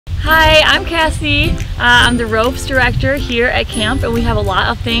Hi, I'm Cassie. I'm the ropes director here at camp, and we have a lot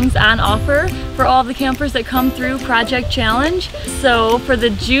of things on offer for all of the campers that come through Project Challenge. So for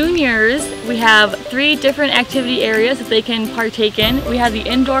the juniors, we have 3 different activity areas that they can partake in. We have the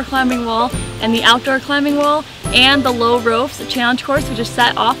indoor climbing wall and the outdoor climbing wall and the low ropes challenge course, which is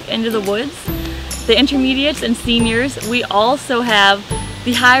set off into the woods. The intermediates and seniors, we also have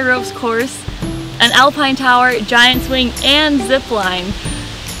the high ropes course, an alpine tower, giant swing, and zip line.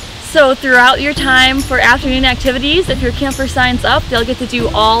 So throughout your time for afternoon activities, if your camper signs up, they'll get to do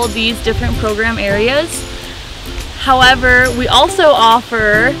all of these different program areas. However, we also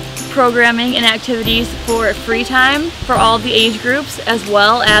offer programming and activities for free time for all of the age groups, as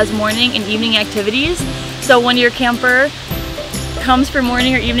well as morning and evening activities. So when your camper comes for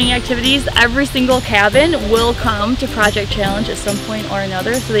morning or evening activities, every single cabin will come to Project Challenge at some point or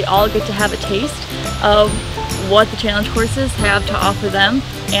another, so they all get to have a taste of what the challenge courses have to offer them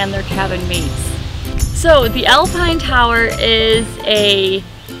and their cabin mates. So the Alpine Tower is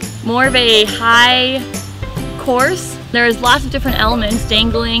more of a high course. There's lots of different elements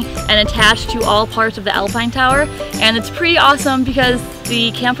dangling and attached to all parts of the Alpine Tower, and it's pretty awesome because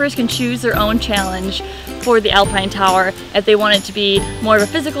the campers can choose their own challenge for the Alpine Tower if they want it to be more of a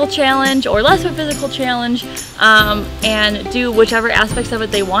physical challenge or less of a physical challenge, and do whichever aspects of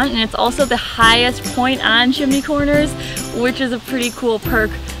it they want. And it's also the highest point on Chimney Corners, which is a pretty cool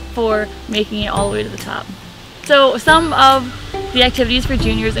perk for making it all the way to the top. So some of the activities for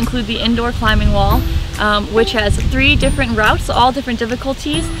juniors include the indoor climbing wall, which has 3 different routes, all different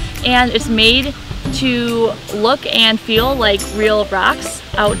difficulties, and it's made to look and feel like real rocks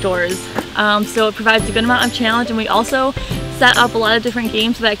outdoors. So it provides a good amount of challenge, and we also set up a lot of different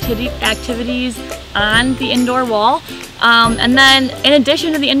games with activities on the indoor wall. And then in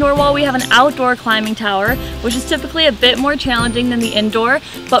addition to the indoor wall, we have an outdoor climbing tower, which is typically a bit more challenging than the indoor,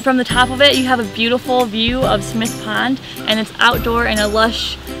 but from the top of it you have a beautiful view of Smith Pond, and it's outdoor in a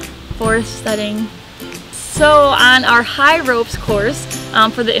lush forest setting. So on our high ropes course,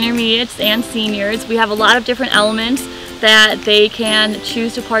 for the intermediates and seniors, we have a lot of different elements that they can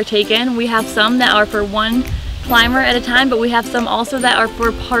choose to partake in. We have some that are for one climber at a time, but we have some also that are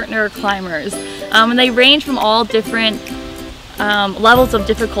for partner climbers. And they range from all different levels of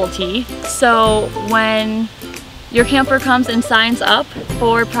difficulty. So when your camper comes and signs up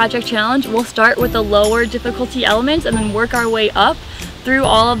for Project Challenge, we'll start with the lower difficulty elements and then work our way up through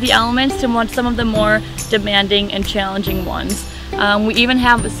all of the elements to some of the more demanding and challenging ones. We even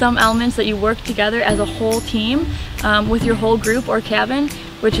have some elements that you work together as a whole team with your whole group or cabin,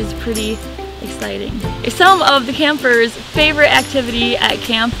 which is pretty exciting. Some of the campers' favorite activity at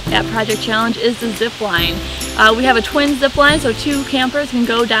camp at Project Challenge is the zip line. We have a twin zip line, so 2 campers can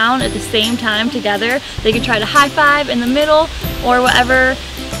go down at the same time together. They can try to high five in the middle or whatever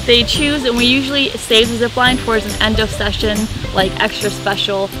they choose, and we usually save the zip line towards an end of session, like extra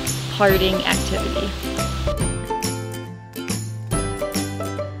special parting activity.